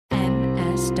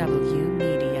HW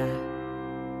Media.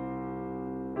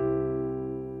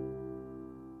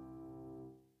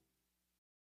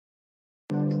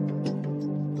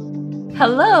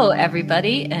 Hello,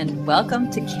 everybody, and welcome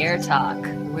to Care Talk.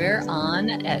 We're on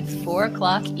at 4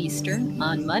 o'clock Eastern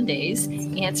on Mondays,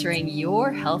 answering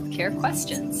your healthcare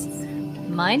questions.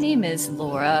 My name is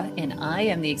Laura, and I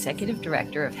am the Executive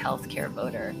Director of Healthcare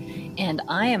Voter. And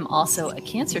I am also a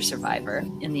cancer survivor,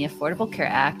 and the Affordable Care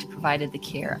Act provided the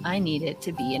care I needed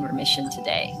to be in remission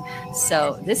today.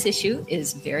 So this issue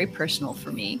is very personal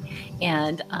for me,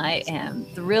 and I am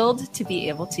thrilled to be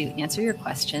able to answer your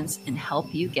questions and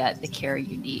help you get the care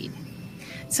you need.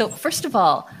 So first of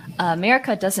all,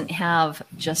 America doesn't have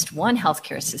just one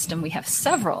healthcare system. We have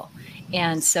several.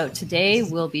 And so today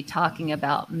we'll be talking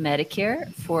about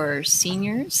Medicare for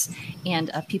seniors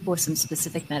and people with some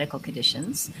specific medical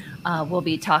conditions. We'll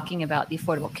be talking about the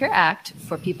Affordable Care Act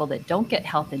for people that don't get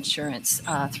health insurance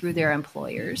through their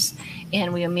employers.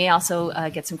 And we may also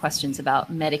get some questions about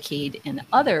Medicaid and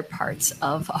other parts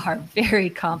of our very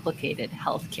complicated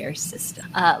healthcare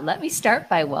system. Let me start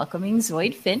by welcoming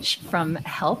Zoid Finch from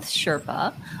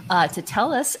HealthSherpa to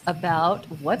tell us about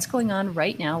what's going on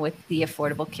right now with the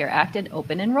Affordable Care Act and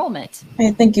open enrollment. Hey,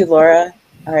 thank you, Laura.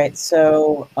 All right,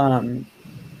 so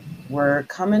we're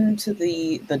coming to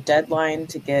the deadline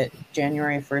to get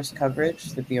January 1st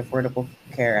coverage through the Affordable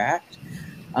Care Act.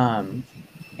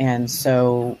 And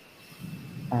so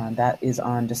that is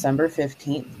on December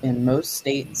 15th in most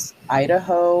states.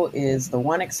 Idaho is the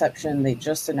one exception. They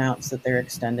just announced that they're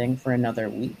extending for another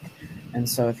week. And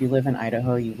so if you live in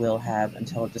Idaho, you will have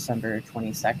until December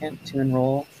 22nd to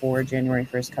enroll for January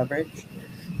 1st coverage.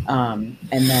 And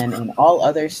then in all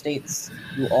other states,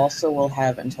 you also will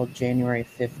have until January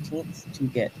 15th to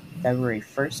get February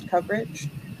 1st coverage.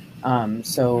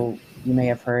 So you may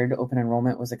have heard open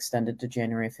enrollment was extended to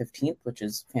January 15th, which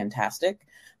is fantastic.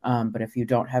 But if you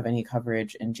don't have any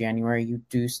coverage in January, you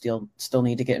do still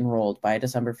need to get enrolled by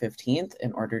December 15th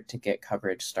in order to get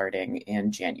coverage starting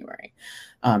in January.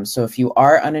 So if you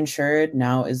are uninsured,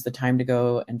 now is the time to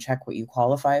go and check what you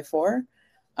qualify for.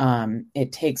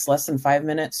 It takes less than 5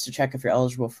 minutes to check if you're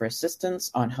eligible for assistance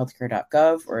on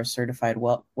healthcare.gov or a certified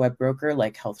web broker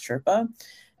like HealthSherpa.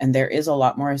 And there is a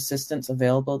lot more assistance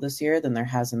available this year than there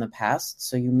has in the past.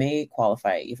 So you may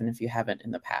qualify even if you haven't in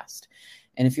the past.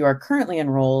 And if you are currently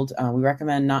enrolled, we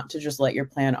recommend not to just let your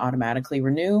plan automatically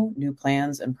renew. New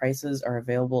plans and prices are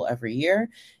available every year.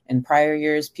 In prior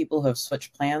years, people who have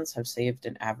switched plans have saved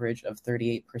an average of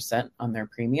 38% on their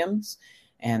premiums.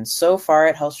 And so far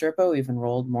at HealthSherpa, we've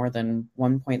enrolled more than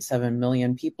 1.7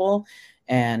 million people,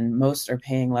 and most are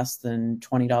paying less than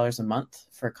 $20 a month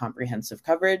for comprehensive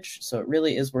coverage. So it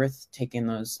really is worth taking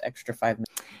those extra 5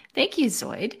 minutes. Thank you,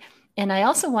 Zoid. And I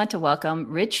also want to welcome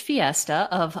Rich Fiesta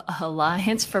of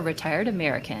Alliance for Retired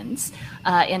Americans.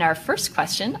 In our first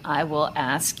question, I will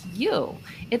ask you.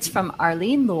 It's from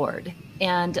Arlene Lord.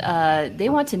 And they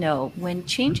want to know, when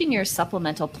changing your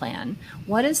supplemental plan,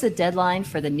 what is the deadline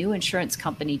for the new insurance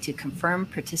company to confirm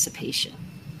participation?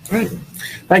 Great.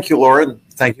 Thank you, Laura. And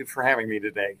thank you for having me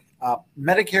today.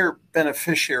 Medicare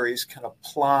beneficiaries can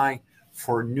apply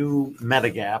for new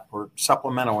Medigap or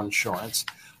supplemental insurance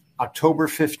October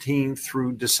 15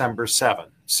 through December 7.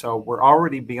 So we're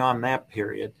already beyond that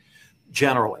period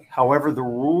generally. However, the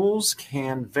rules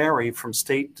can vary from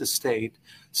state to state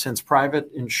since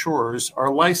private insurers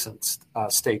are licensed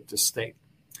state to state.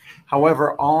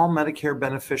 However, all Medicare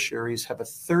beneficiaries have a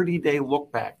 30-day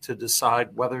look back to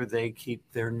decide whether they keep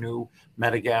their new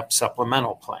Medigap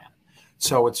supplemental plan.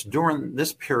 So it's during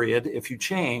this period, if you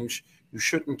change, you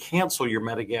shouldn't cancel your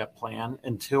Medigap plan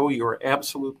until you're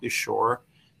absolutely sure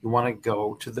you want to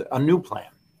go to a new plan.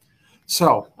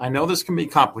 So I know this can be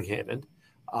complicated,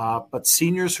 but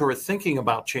seniors who are thinking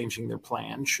about changing their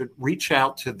plan should reach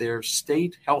out to their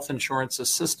state health insurance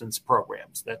assistance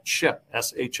programs, that SHIP,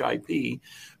 S-H-I-P,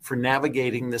 for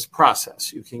navigating this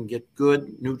process. You can get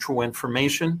good, neutral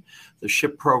information. The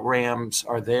SHIP programs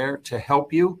are there to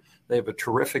help you. They have a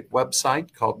terrific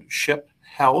website called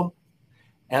SHIPHelp,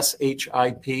 S-H-I-P-H-E-L-P,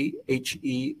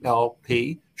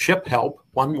 SHIPHelp,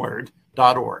 one word,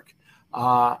 .org.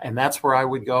 And that's where I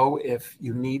would go if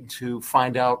you need to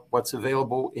find out what's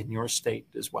available in your state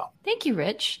as well. Thank you,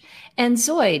 Rich. And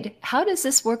Zoid, how does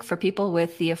this work for people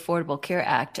with the Affordable Care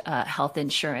Act health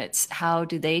insurance? How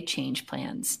do they change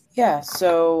plans? Yeah,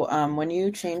 so when you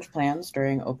change plans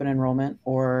during open enrollment,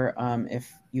 or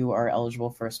if you are eligible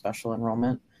for a special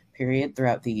enrollment period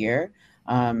throughout the year,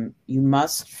 you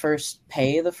must first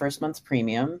pay the first month's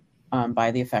premium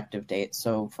by the effective date.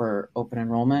 So for open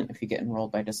enrollment, if you get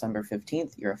enrolled by December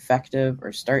 15th, your effective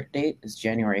or start date is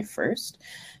January 1st.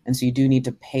 And so you do need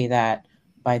to pay that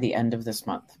by the end of this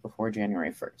month, before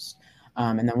January 1st.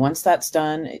 And then once that's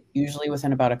done, usually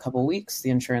within about a couple weeks, the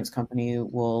insurance company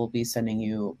will be sending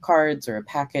you cards or a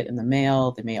packet in the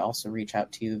mail. They may also reach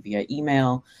out to you via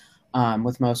email.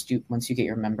 With most, once you get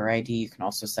your member ID, you can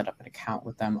also set up an account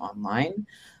with them online.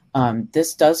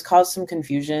 This does cause some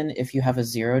confusion if you have a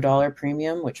 $0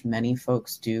 premium, which many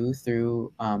folks do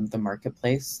through the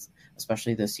marketplace,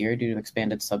 especially this year due to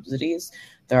expanded subsidies.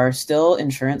 There are still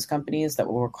insurance companies that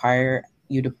will require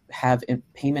you to have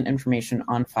payment information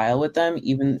on file with them,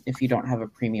 even if you don't have a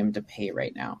premium to pay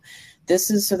right now.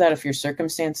 This is so that if your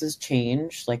circumstances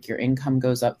change, like your income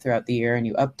goes up throughout the year and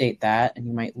you update that and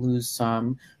you might lose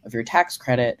some of your tax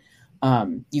credit,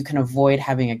 you can avoid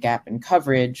having a gap in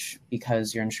coverage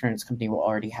because your insurance company will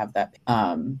already have that.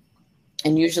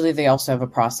 And usually they also have a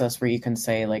process where you can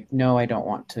say, like, no, I don't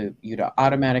want you to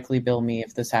automatically bill me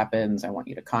if this happens. I want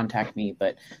you to contact me,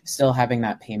 but still having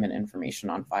that payment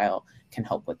information on file can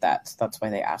help with that. So that's why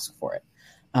they ask for it.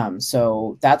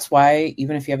 So that's why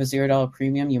even if you have a $0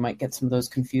 premium, you might get some of those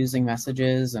confusing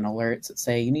messages and alerts that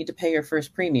say you need to pay your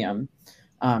first premium.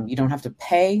 You don't have to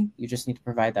pay. You just need to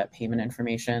provide that payment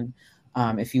information.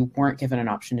 If you weren't given an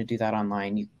option to do that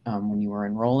online when you were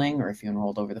enrolling, or if you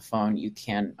enrolled over the phone, you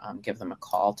can give them a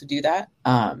call to do that.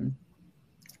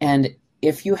 And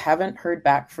if you haven't heard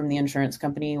back from the insurance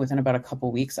company within about a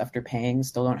couple weeks after paying,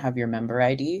 still don't have your member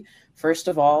ID, first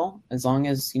of all, as long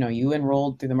as you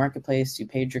enrolled through the marketplace, you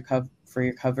paid for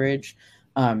your coverage,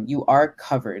 you are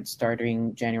covered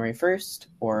starting January 1st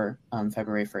or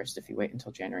February 1st if you wait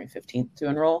until January 15th to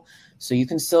enroll. So you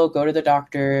can still go to the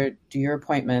doctor, do your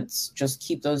appointments, just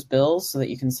keep those bills so that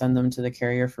you can send them to the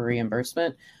carrier for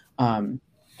reimbursement.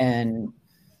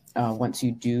 Once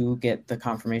you do get the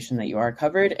confirmation that you are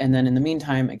covered. And then in the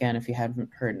meantime, again, if you haven't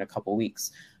heard in a couple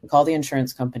weeks, call the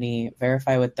insurance company,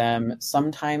 verify with them.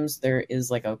 Sometimes there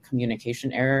is like a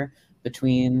communication error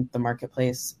between the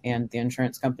marketplace and the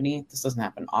insurance company. This doesn't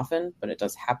happen often, but it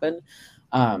does happen.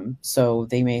 So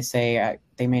they may say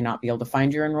they may not be able to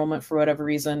find your enrollment for whatever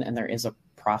reason, and there is a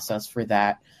process for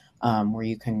that where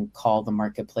you can call the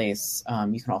marketplace.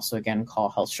 You can also, again, call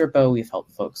HealthSherpa. We've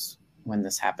helped folks when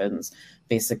this happens.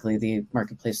 Basically, the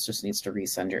marketplace just needs to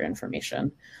resend your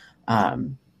information.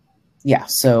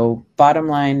 So bottom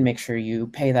line, make sure you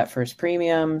pay that first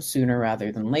premium sooner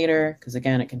rather than later, because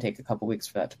again, it can take a couple weeks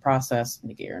for that to process and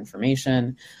to get your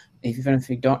information. Even if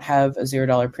you don't have a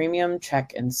 $0 premium,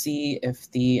 check and see if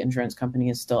the insurance company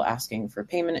is still asking for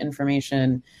payment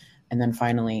information. And then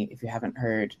finally, if you haven't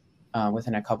heard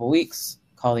within a couple weeks,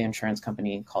 call the insurance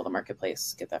company, call the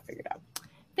marketplace, get that figured out.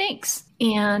 Thanks.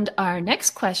 And our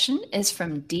next question is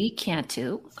from D.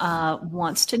 Cantu,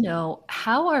 wants to know,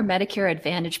 how are Medicare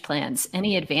Advantage plans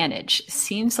any advantage?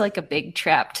 Seems like a big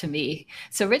trap to me.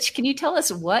 So Rich, can you tell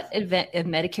us what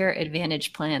Medicare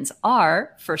Advantage plans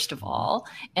are, first of all,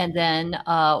 and then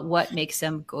what makes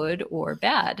them good or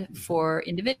bad for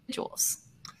individuals?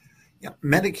 Yeah,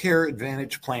 Medicare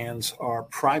Advantage plans are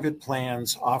private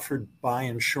plans offered by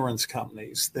insurance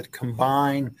companies that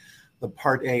combine the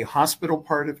Part A hospital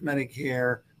part of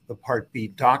Medicare, the Part B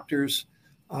doctors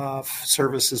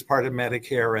services part of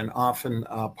Medicare, and often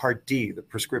Part D, the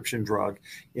prescription drug,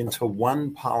 into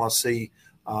one policy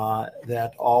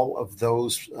that all of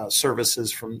those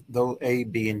services from those A,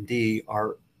 B, and D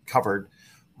are covered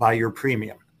by your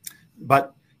premium.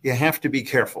 But you have to be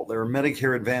careful. There are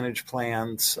Medicare Advantage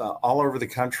plans all over the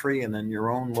country, and in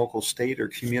your own local state or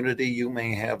community, you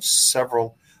may have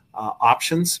several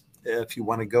options if you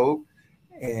want to go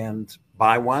and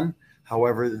buy one.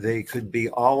 However, they could be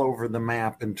all over the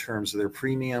map in terms of their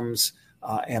premiums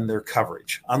and their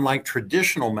coverage. Unlike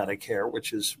traditional Medicare,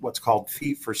 which is what's called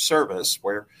fee-for-service,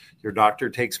 where your doctor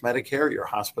takes Medicare, your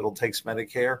hospital takes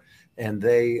Medicare, and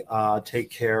they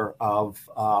take care of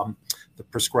the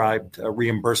prescribed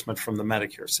reimbursement from the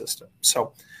Medicare system.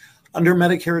 So under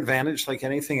Medicare Advantage, like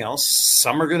anything else,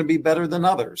 some are going to be better than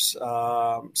others.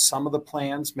 Some of the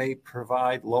plans may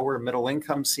provide lower middle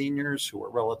income seniors who are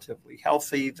relatively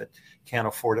healthy that can't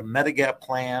afford a Medigap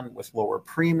plan with lower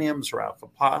premiums or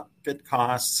out-of-pocket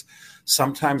costs.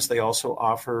 Sometimes they also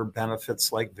offer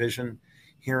benefits like vision,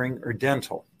 hearing, or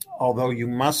dental, although you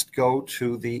must go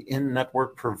to the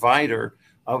in-network provider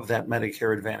of that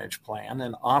Medicare Advantage plan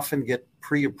and often get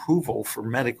pre-approval for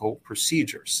medical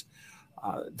procedures.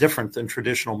 Different than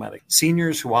traditional Medicare.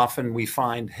 Seniors who often we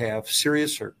find have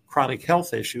serious or chronic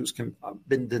health issues can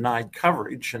been denied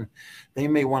coverage, and they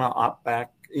may want to opt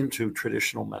back into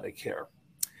traditional Medicare.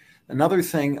 Another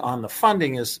thing on the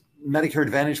funding is Medicare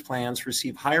Advantage plans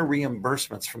receive higher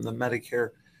reimbursements from the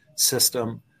Medicare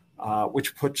system,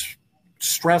 which puts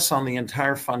stress on the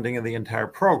entire funding of the entire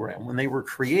program. When they were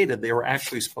created, they were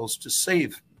actually supposed to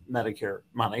save Medicare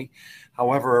money.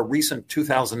 However, a recent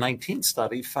 2019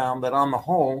 study found that on the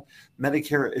whole,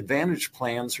 Medicare Advantage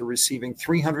plans are receiving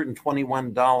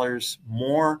 $321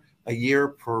 more a year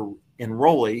per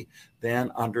enrollee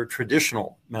than under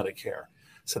traditional Medicare.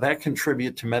 So that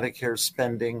contributed to Medicare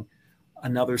spending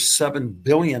another $7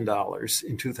 billion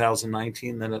in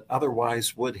 2019 than it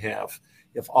otherwise would have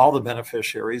if all the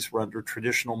beneficiaries were under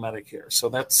traditional Medicare. So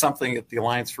that's something that the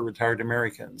Alliance for Retired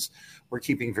Americans, we're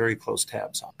keeping very close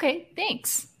tabs on. Okay,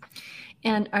 thanks.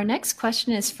 And our next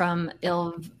question is from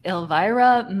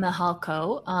Elvira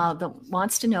Mihalko that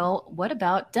wants to know, what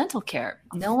about dental care?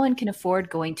 No one can afford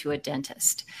going to a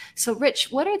dentist. So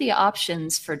Rich, what are the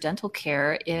options for dental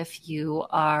care if you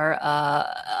are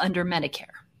under Medicare?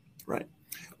 Right.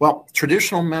 Well,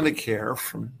 traditional Medicare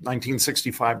from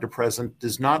 1965 to present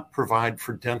does not provide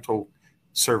for dental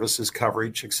services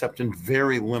coverage except in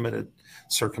very limited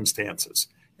circumstances.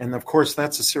 And of course,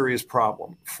 that's a serious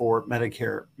problem for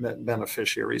Medicare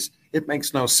beneficiaries. It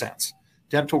makes no sense.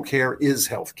 Dental care is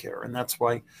health care, and that's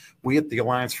why we at the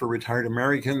Alliance for Retired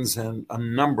Americans and a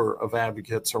number of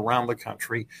advocates around the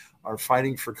country are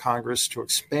fighting for Congress to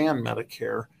expand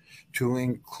Medicare to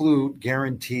include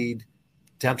guaranteed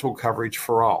dental coverage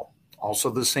for all.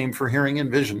 Also the same for hearing and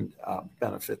vision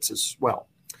benefits as well.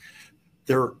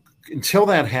 Until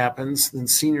that happens, then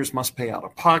seniors must pay out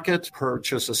of pocket,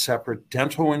 purchase a separate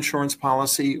dental insurance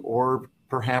policy, or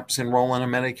perhaps enroll in a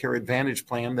Medicare Advantage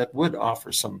plan that would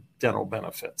offer some dental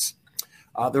benefits.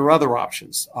 There are other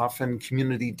options, often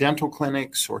community dental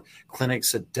clinics or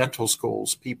clinics at dental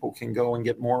schools. People can go and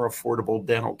get more affordable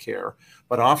dental care,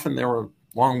 but often there are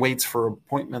long waits for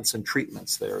appointments and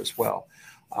treatments there as well.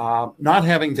 Not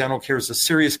having dental care is a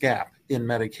serious gap in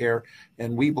Medicare,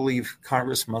 and we believe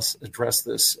Congress must address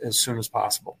this as soon as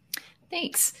possible.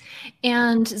 Thanks.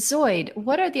 And Zoid,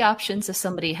 what are the options if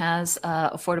somebody has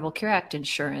Affordable Care Act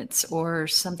insurance or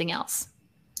something else?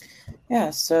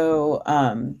 Yeah, so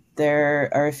there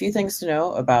are a few things to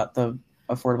know about the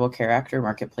Affordable Care Act or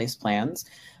marketplace plans.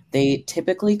 They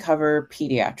typically cover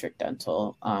pediatric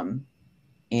dental,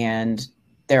 and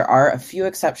there are a few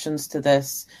exceptions to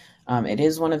this. It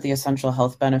is one of the essential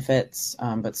health benefits,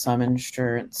 but some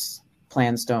insurance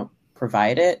plans don't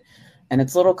provide it. And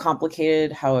it's a little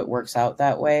complicated how it works out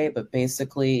that way. But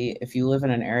basically, if you live in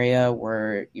an area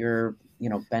where your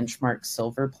benchmark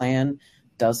silver plan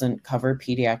doesn't cover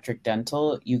pediatric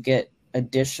dental, you get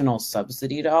additional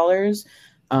subsidy dollars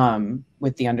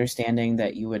with the understanding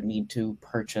that you would need to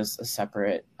purchase a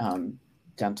separate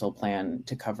dental plan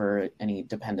to cover any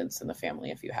dependents in the family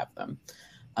if you have them.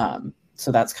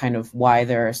 So that's kind of why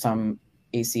there are some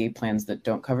ACA plans that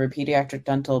don't cover pediatric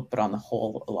dental, but on the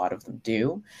whole, a lot of them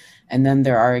do. And then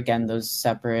there are, again, those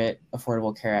separate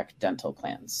Affordable Care Act dental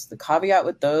plans. The caveat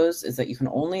with those is that you can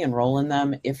only enroll in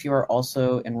them if you are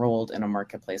also enrolled in a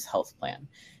marketplace health plan.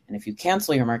 And if you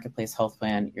cancel your marketplace health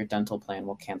plan, your dental plan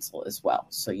will cancel as well.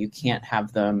 So you can't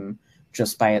have them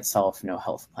just by itself, no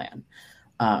health plan.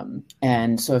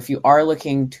 And so if you are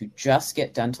looking to just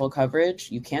get dental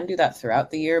coverage, you can do that throughout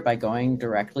the year by going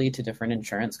directly to different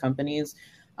insurance companies.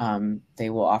 They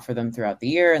will offer them throughout the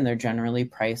year, and they're generally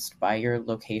priced by your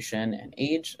location and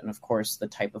age, and of course, the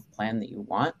type of plan that you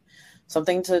want.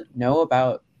 Something to know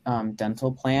about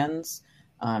dental plans,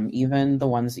 even the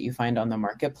ones that you find on the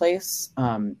marketplace,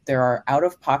 there are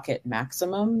out-of-pocket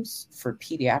maximums for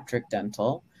pediatric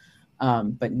dental.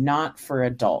 But not for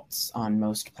adults on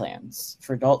most plans.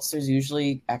 For adults,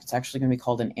 it's actually going to be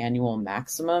called an annual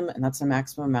maximum, and that's a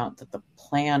maximum amount that the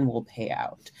plan will pay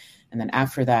out. And then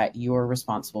after that, you're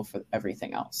responsible for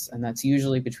everything else. And that's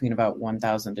usually between about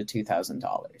 $1,000 to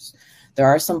 $2,000. There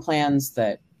are some plans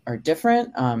that are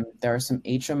different. There are some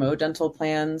HMO dental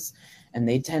plans, and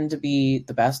they tend to be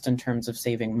the best in terms of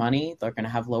saving money. They're going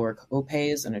to have lower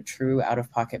copays and a true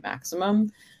out-of-pocket maximum.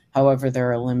 However, there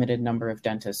are a limited number of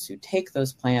dentists who take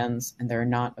those plans, and they're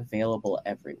not available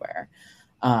everywhere.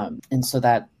 And so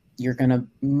that you're going to,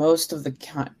 most of the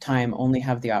time, only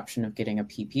have the option of getting a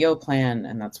PPO plan,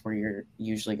 and that's where you're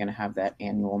usually going to have that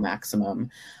annual maximum.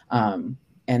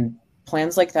 And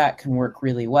plans like that can work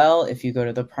really well if you go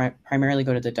to primarily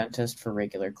go to the dentist for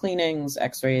regular cleanings,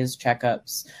 x-rays,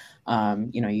 checkups.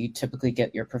 You typically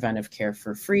get your preventive care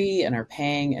for free and are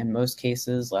paying, in most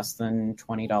cases, less than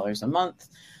 $20 a month.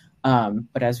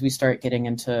 But as we start getting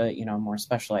into, more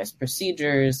specialized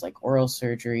procedures like oral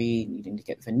surgery, needing to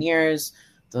get veneers,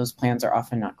 those plans are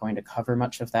often not going to cover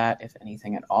much of that, if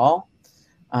anything at all.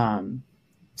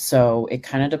 So it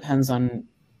kind of depends on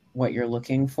what you're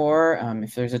looking for.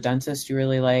 If there's a dentist you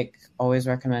really like, always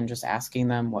recommend just asking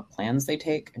them what plans they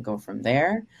take and go from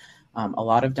there. A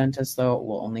lot of dentists, though,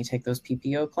 will only take those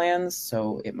PPO plans,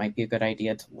 so it might be a good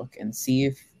idea to look and see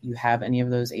if you have any of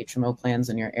those HMO plans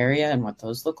in your area and what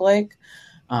those look like.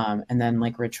 And then,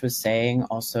 like Rich was saying,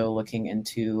 also looking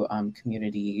into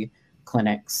community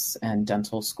clinics and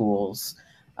dental schools.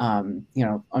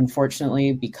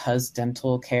 Unfortunately, because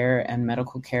dental care and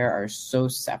medical care are so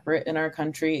separate in our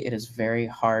country, it is very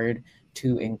hard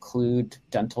to include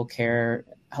dental care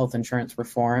health insurance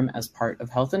reform as part of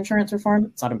health insurance reform.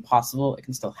 It's not impossible. It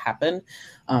can still happen.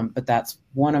 But that's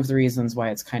one of the reasons why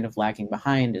it's kind of lagging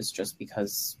behind, is just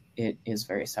because it is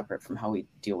very separate from how we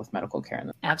deal with medical care.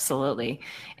 Absolutely.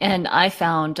 And I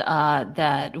found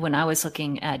that when I was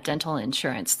looking at dental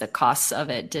insurance, the costs of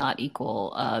it did not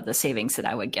equal the savings that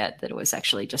I would get, that it was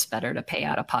actually just better to pay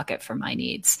out of pocket for my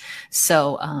needs.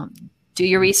 So do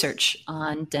your research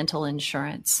on dental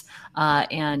insurance.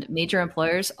 And major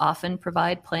employers often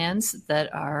provide plans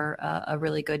that are a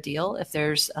really good deal if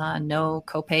there's no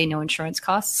copay, no insurance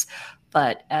costs.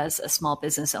 But as a small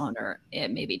business owner,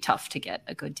 it may be tough to get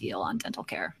a good deal on dental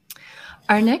care.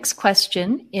 Our next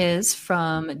question is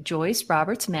from Joyce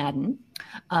Roberts Madden.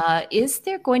 Is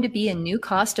there going to be a new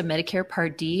cost of Medicare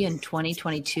Part D in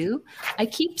 2022? I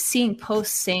keep seeing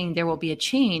posts saying there will be a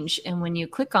change, and when you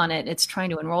click on it, it's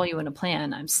trying to enroll you in a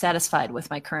plan. I'm satisfied with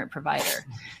my current provider.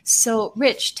 So,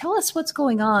 Rich, tell us what's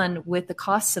going on with the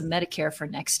costs of Medicare for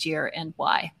next year and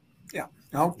why. Yeah.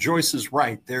 No, Joyce is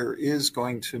right. There is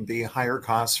going to be higher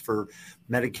costs for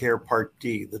Medicare Part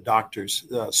D, the doctor's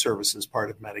services part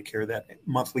of Medicare, that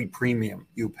monthly premium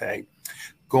you pay,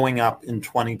 going up in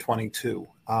 2022.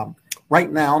 Right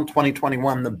now, in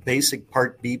 2021, the basic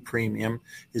Part B premium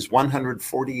is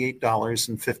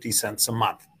 $148.50 a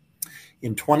month.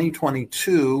 In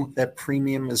 2022, that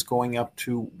premium is going up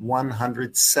to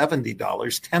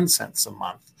 $170.10 a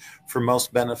month for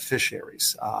most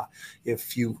beneficiaries.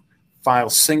 If you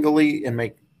file singly and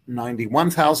make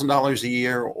 $91,000 a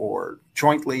year, or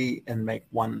jointly and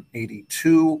make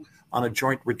 $182,000 on a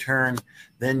joint return,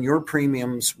 then your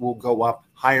premiums will go up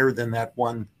higher than that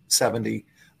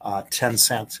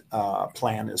 $170.10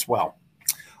 plan as well.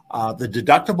 The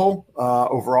deductible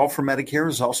overall for Medicare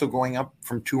is also going up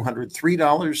from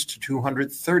 $203 to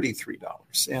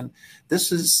 $233. And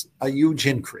this is a huge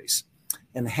increase.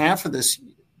 And half of this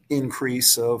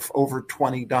increase of over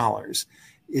 $20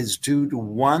 is due to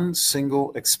one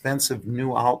single expensive new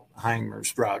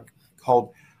Alzheimer's drug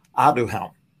called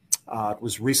Aduhelm. It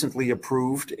was recently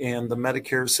approved, and the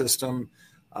Medicare system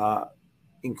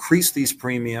increased these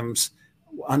premiums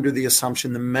under the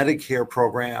assumption the Medicare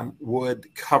program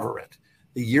would cover it.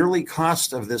 The yearly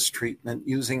cost of this treatment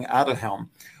using Aduhelm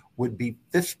would be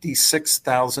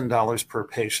 $56,000 per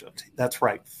patient. That's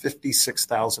right,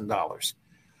 $56,000.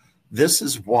 This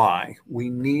is why we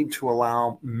need to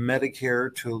allow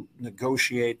Medicare to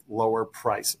negotiate lower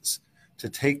prices, to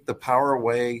take the power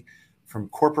away from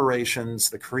corporations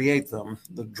that create them,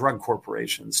 the drug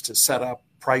corporations, to set up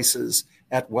prices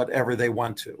at whatever they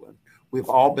want to. And we've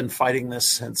all been fighting this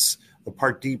since the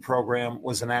Part D program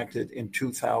was enacted in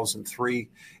 2003,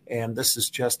 and this is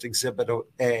just Exhibit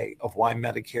A of why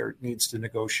Medicare needs to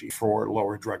negotiate for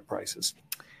lower drug prices.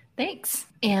 Thanks.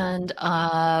 And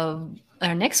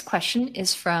our next question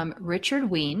is from Richard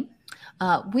Ween.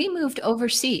 We moved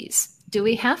overseas. Do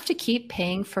we have to keep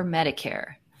paying for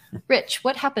Medicare? Rich,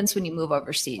 what happens when you move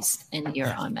overseas and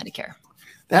you're on Medicare?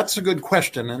 That's a good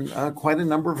question. And quite a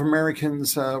number of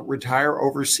Americans retire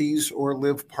overseas or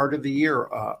live part of the year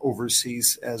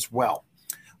overseas as well.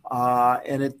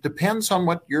 And it depends on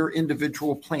what your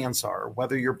individual plans are,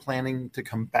 whether you're planning to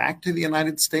come back to the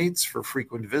United States for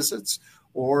frequent visits,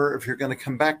 or if you're going to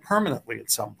come back permanently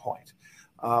at some point.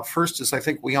 First, as I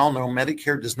think we all know,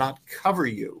 Medicare does not cover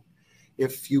you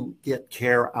if you get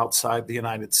care outside the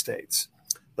United States.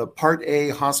 The Part A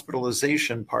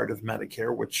hospitalization part of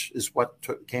Medicare, which is what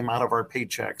came out of our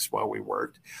paychecks while we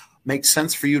worked, makes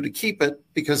sense for you to keep it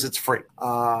because it's free.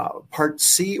 Part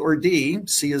C or D,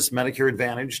 C is Medicare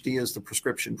Advantage, D is the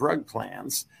prescription drug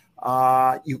plans.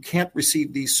 You can't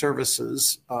receive these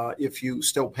services if you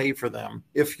still pay for them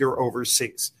if you're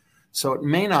overseas. So it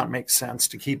may not make sense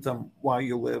to keep them while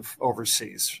you live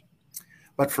overseas.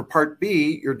 But for Part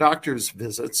B, your doctor's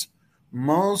visits,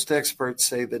 most experts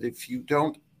say that if you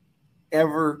don't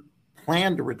ever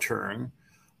plan to return,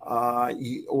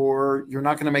 or you're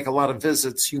not going to make a lot of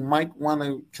visits, you might want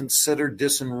to consider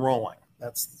disenrolling.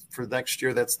 That's for next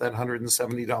year. That's that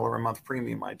 $170 a month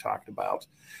premium I talked about,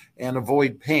 and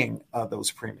avoid paying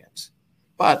those premiums.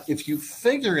 But if you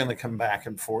figure you're going to come back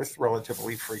and forth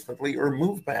relatively frequently or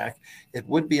move back, it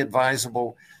would be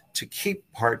advisable to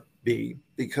keep Part B,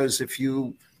 because if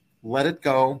you let it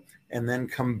go and then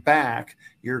come back,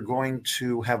 you're going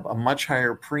to have a much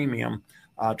higher premium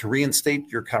to reinstate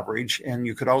your coverage, and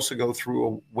you could also go through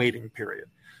a waiting period.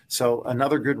 So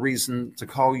another good reason to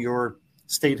call your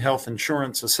state health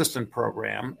insurance assistant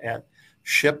program at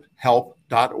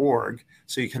shiphelp.org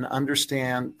so you can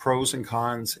understand pros and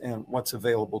cons and what's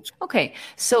available. Okay,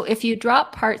 so if you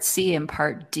drop Part C and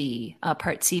Part D,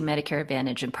 Part C Medicare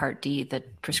Advantage and Part D, the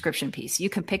prescription piece, you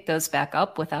can pick those back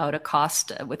up without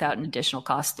an additional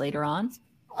cost later on?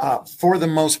 For the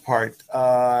most part,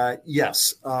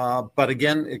 yes. But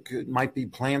again, it might be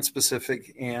plan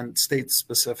specific and state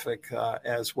specific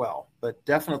as well. But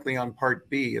definitely on Part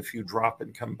B, if you drop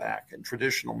and come back in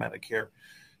traditional Medicare,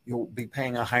 you'll be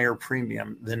paying a higher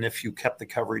premium than if you kept the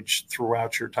coverage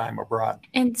throughout your time abroad.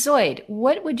 And Zoid,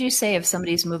 what would you say if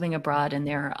somebody's moving abroad and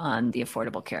they're on the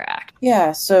Affordable Care Act?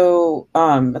 Yeah, so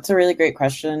that's a really great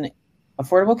question.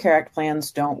 Affordable Care Act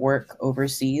plans don't work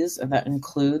overseas, and that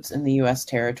includes in the U.S.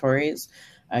 territories.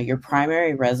 Your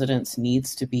primary residence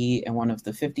needs to be in one of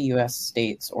the 50 U.S.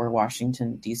 states or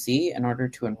Washington, D.C. in order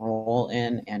to enroll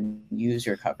in and use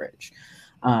your coverage.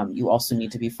 You also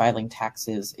need to be filing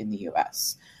taxes in the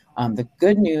U.S. The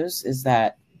good news is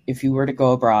that if you were to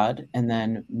go abroad and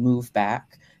then move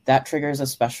back, that triggers a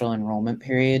special enrollment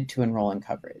period to enroll in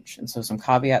coverage. And so some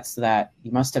caveats to that: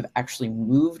 you must have actually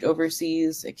moved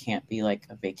overseas. It can't be like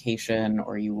a vacation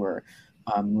or you were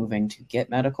moving to get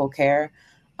medical care.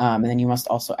 And then you must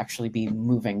also actually be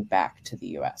moving back to the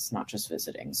U.S., not just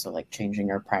visiting. So like changing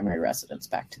your primary residence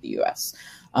back to the U.S.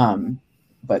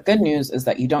 But good news is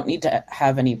that you don't need to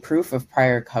have any proof of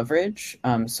prior coverage.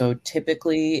 So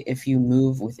typically, if you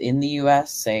move within the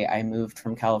U.S., say I moved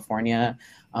from California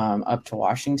up to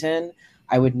Washington,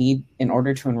 I would need, in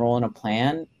order to enroll in a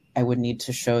plan, I would need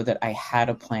to show that I had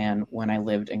a plan when I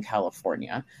lived in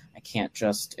California. I can't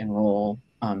just enroll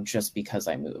just because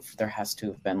I moved. There has to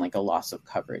have been like a loss of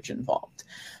coverage involved.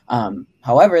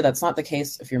 However, that's not the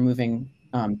case if you're moving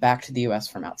back to the U.S.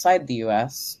 from outside the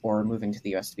U.S. or moving to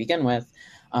the U.S. to begin with,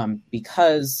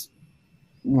 because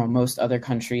most other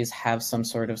countries have some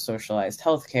sort of socialized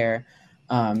healthcare.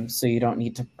 So you don't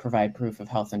need to provide proof of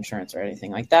health insurance or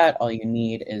anything like that. All you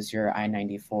need is your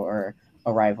I-94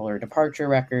 arrival or departure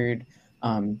record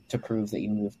to prove that you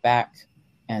moved back.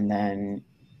 And then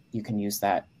you can use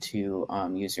that to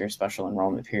use your special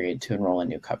enrollment period to enroll in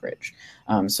new coverage.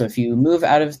 So if you move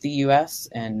out of the U.S.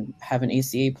 and have an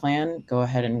ACA plan, go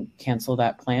ahead and cancel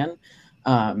that plan.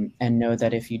 And know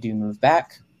that if you do move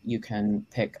back, you can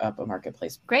pick up a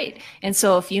marketplace. Great. And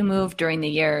so if you move during the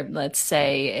year, let's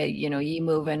say, you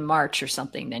move in March or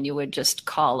something, then you would just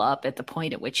call up at the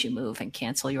point at which you move and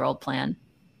cancel your old plan?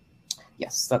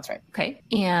 Yes, that's right. Okay.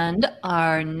 And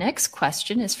our next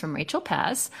question is from Rachel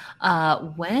Paz.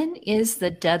 When is the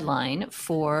deadline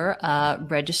for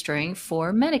registering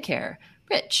for Medicare?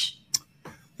 Rich?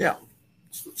 Yeah,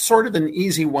 sort of an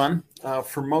easy one.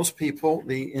 For most people,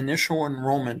 the initial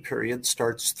enrollment period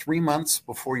starts 3 months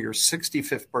before your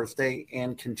 65th birthday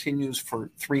and continues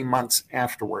for 3 months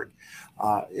afterward.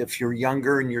 If you're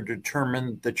younger and you're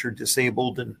determined that you're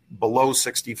disabled and below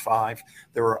 65,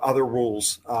 there are other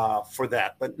rules for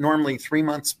that. But normally 3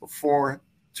 months before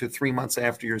to 3 months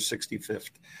after your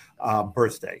 65th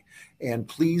birthday. And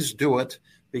please do it,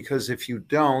 because if you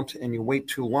don't and you wait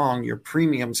too long, your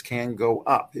premiums can go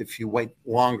up if you wait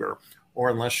longer, or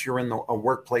unless you're in a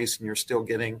workplace and you're still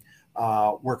getting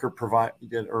worker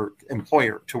provided or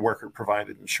employer to worker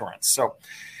provided insurance. So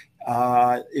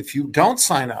if you don't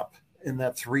sign up in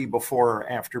that 3 before or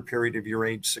after period of your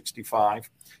age 65,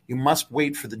 you must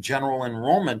wait for the general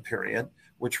enrollment period,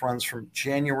 which runs from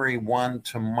January 1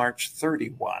 to March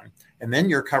 31. And then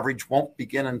your coverage won't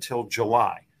begin until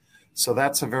July. So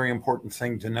that's a very important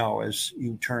thing to know as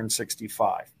you turn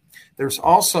 65. There's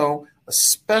also a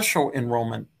special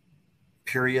enrollment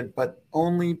period, but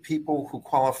only people who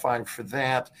qualify for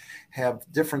that have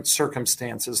different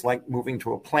circumstances, like moving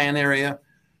to a plan area,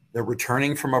 they're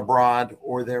returning from abroad,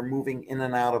 or they're moving in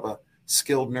and out of a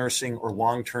skilled nursing or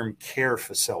long-term care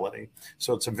facility.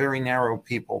 So it's a very narrow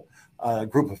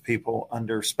group of people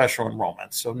under special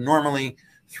enrollment. So normally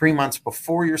 3 months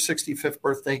before your 65th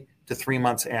birthday to 3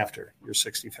 months after your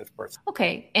 65th birthday.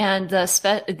 Okay. And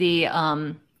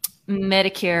the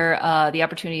Medicare, the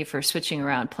opportunity for switching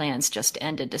around plans just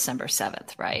ended December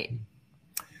 7th, right?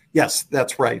 Yes,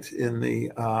 that's right.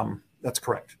 That's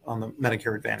correct on the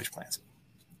Medicare Advantage plans.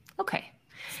 Okay.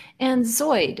 And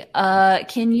Zoid,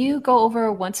 can you go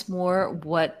over once more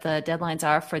what the deadlines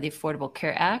are for the Affordable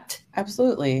Care Act?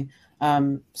 Absolutely.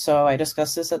 So I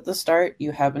discussed this at the start.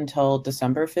 You have until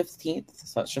December 15th,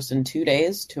 so that's just in 2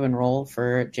 days, to enroll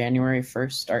for January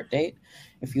 1st start date.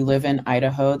 If you live in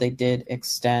Idaho, they did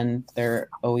extend their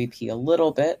OEP a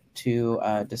little bit to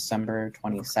December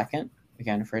 22nd,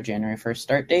 again for a January 1st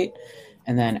start date.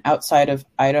 And then outside of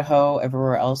Idaho,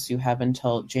 everywhere else, you have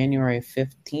until January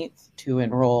 15th to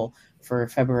enroll for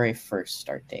February 1st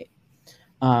start date.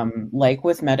 Like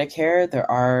with Medicare, there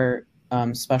are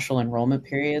special enrollment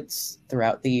periods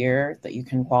throughout the year that you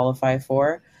can qualify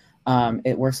for.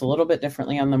 It works a little bit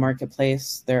differently on the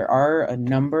marketplace. There are a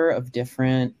number of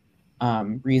different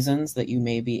reasons that you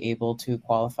may be able to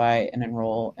qualify and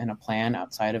enroll in a plan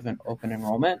outside of an open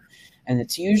enrollment. And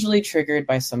it's usually triggered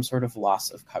by some sort of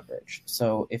loss of coverage.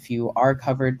 So if you are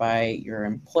covered by your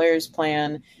employer's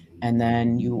plan and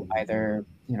then you either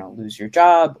lose your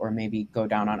job or maybe go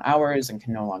down on hours and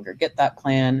can no longer get that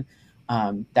plan,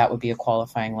 that would be a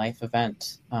qualifying life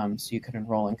event. So you could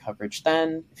enroll in coverage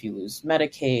then. If you lose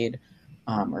Medicaid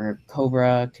or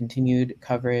COBRA, continued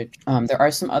coverage. There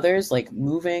are some others like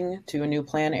moving to a new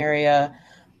plan area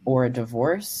or a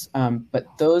divorce, but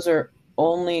those are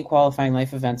only qualifying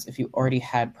life events if you already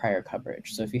had prior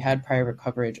coverage. So if you had prior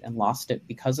coverage and lost it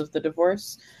because of the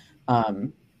divorce,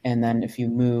 and then if you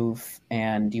move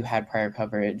and you had prior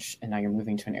coverage and now you're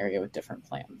moving to an area with different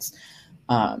plans.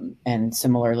 And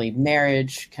similarly,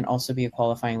 marriage can also be a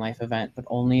qualifying life event, but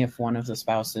only if one of the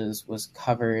spouses was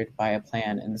covered by a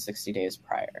plan in the 60 days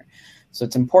prior. So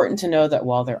it's important to know that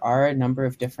while there are a number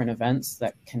of different events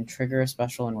that can trigger a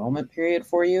special enrollment period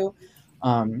for you,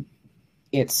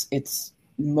 it's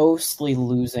mostly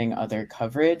losing other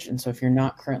coverage. And so if you're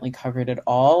not currently covered at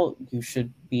all, you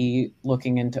should be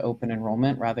looking into open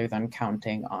enrollment rather than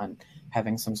counting on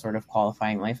having some sort of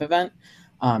qualifying life event.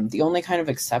 The only kind of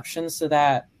exceptions to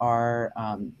that are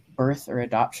birth or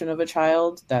adoption of a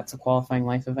child. That's a qualifying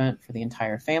life event for the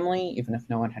entire family, even if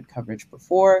no one had coverage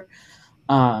before.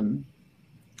 And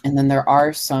then there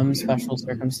are some special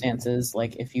circumstances,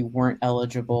 like if you weren't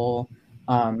eligible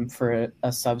for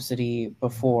a subsidy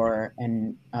before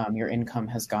and your income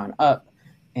has gone up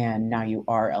and now you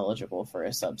are eligible for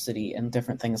a subsidy and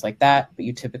different things like that. But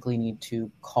you typically need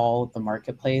to call the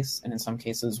marketplace and in some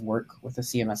cases work with a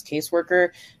CMS caseworker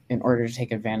in order to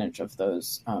take advantage of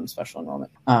those special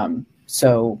enrollment.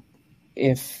 So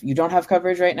if you don't have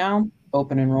coverage right now,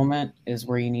 open enrollment is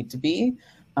where you need to be.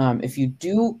 If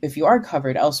you are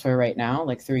covered elsewhere right now,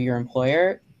 like through your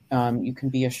employer, you can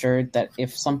be assured that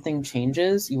if something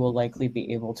changes, you will likely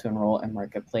be able to enroll in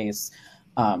Marketplace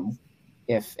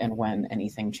if and when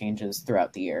anything changes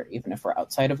throughout the year, even if we're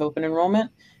outside of open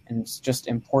enrollment. And it's just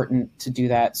important to do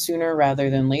that sooner rather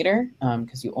than later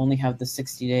because you only have the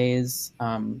 60 days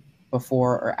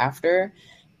before or after,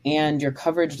 and your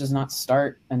coverage does not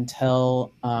start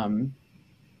until the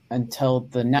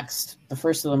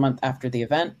first of the month after the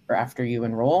event or after you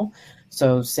enroll.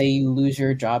 So say you lose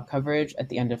your job coverage at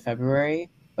the end of February,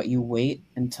 but you wait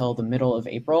until the middle of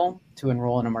April to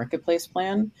enroll in a marketplace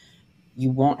plan, you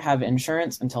won't have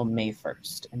insurance until May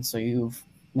 1st. And so you've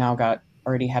now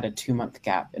already had a 2-month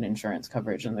gap in insurance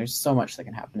coverage, and there's so much that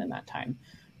can happen in that time.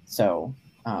 So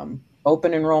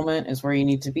open enrollment is where you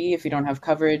need to be if you don't have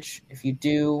coverage. If you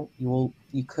do,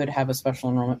 you could have a special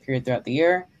enrollment period throughout the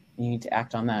year. You need to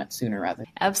act on that sooner rather.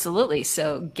 Absolutely.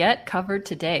 So get covered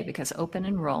today because open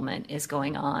enrollment is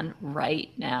going on right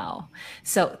now.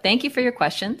 So thank you for your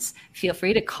questions. Feel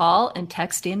free to call and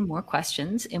text in more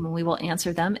questions and we will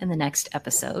answer them in the next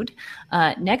episode.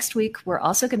 Next week, we're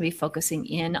also going to be focusing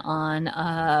in on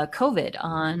COVID,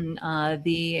 on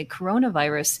the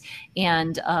coronavirus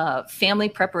and family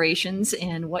preparations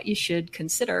and what you should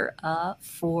consider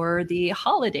for the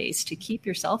holidays to keep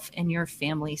yourself and your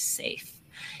family safe.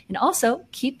 And also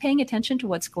keep paying attention to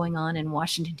what's going on in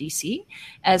Washington, D.C.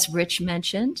 As Rich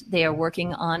mentioned, they are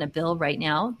working on a bill right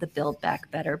now, the Build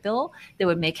Back Better bill, that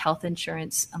would make health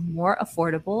insurance more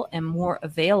affordable and more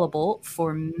available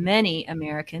for many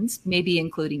Americans, maybe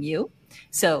including you.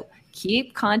 So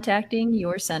keep contacting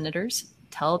your senators.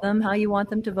 Tell them how you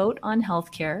want them to vote on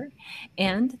healthcare.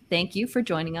 And thank you for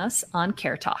joining us on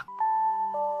Care Talk.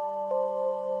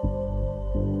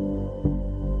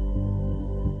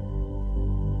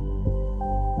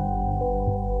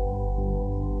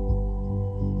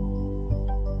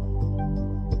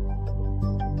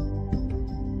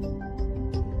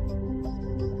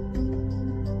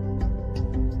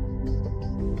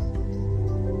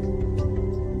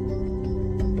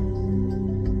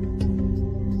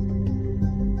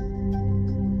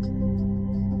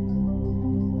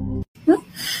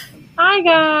 Hi,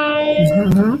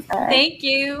 guys. Thank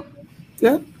you.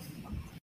 Good.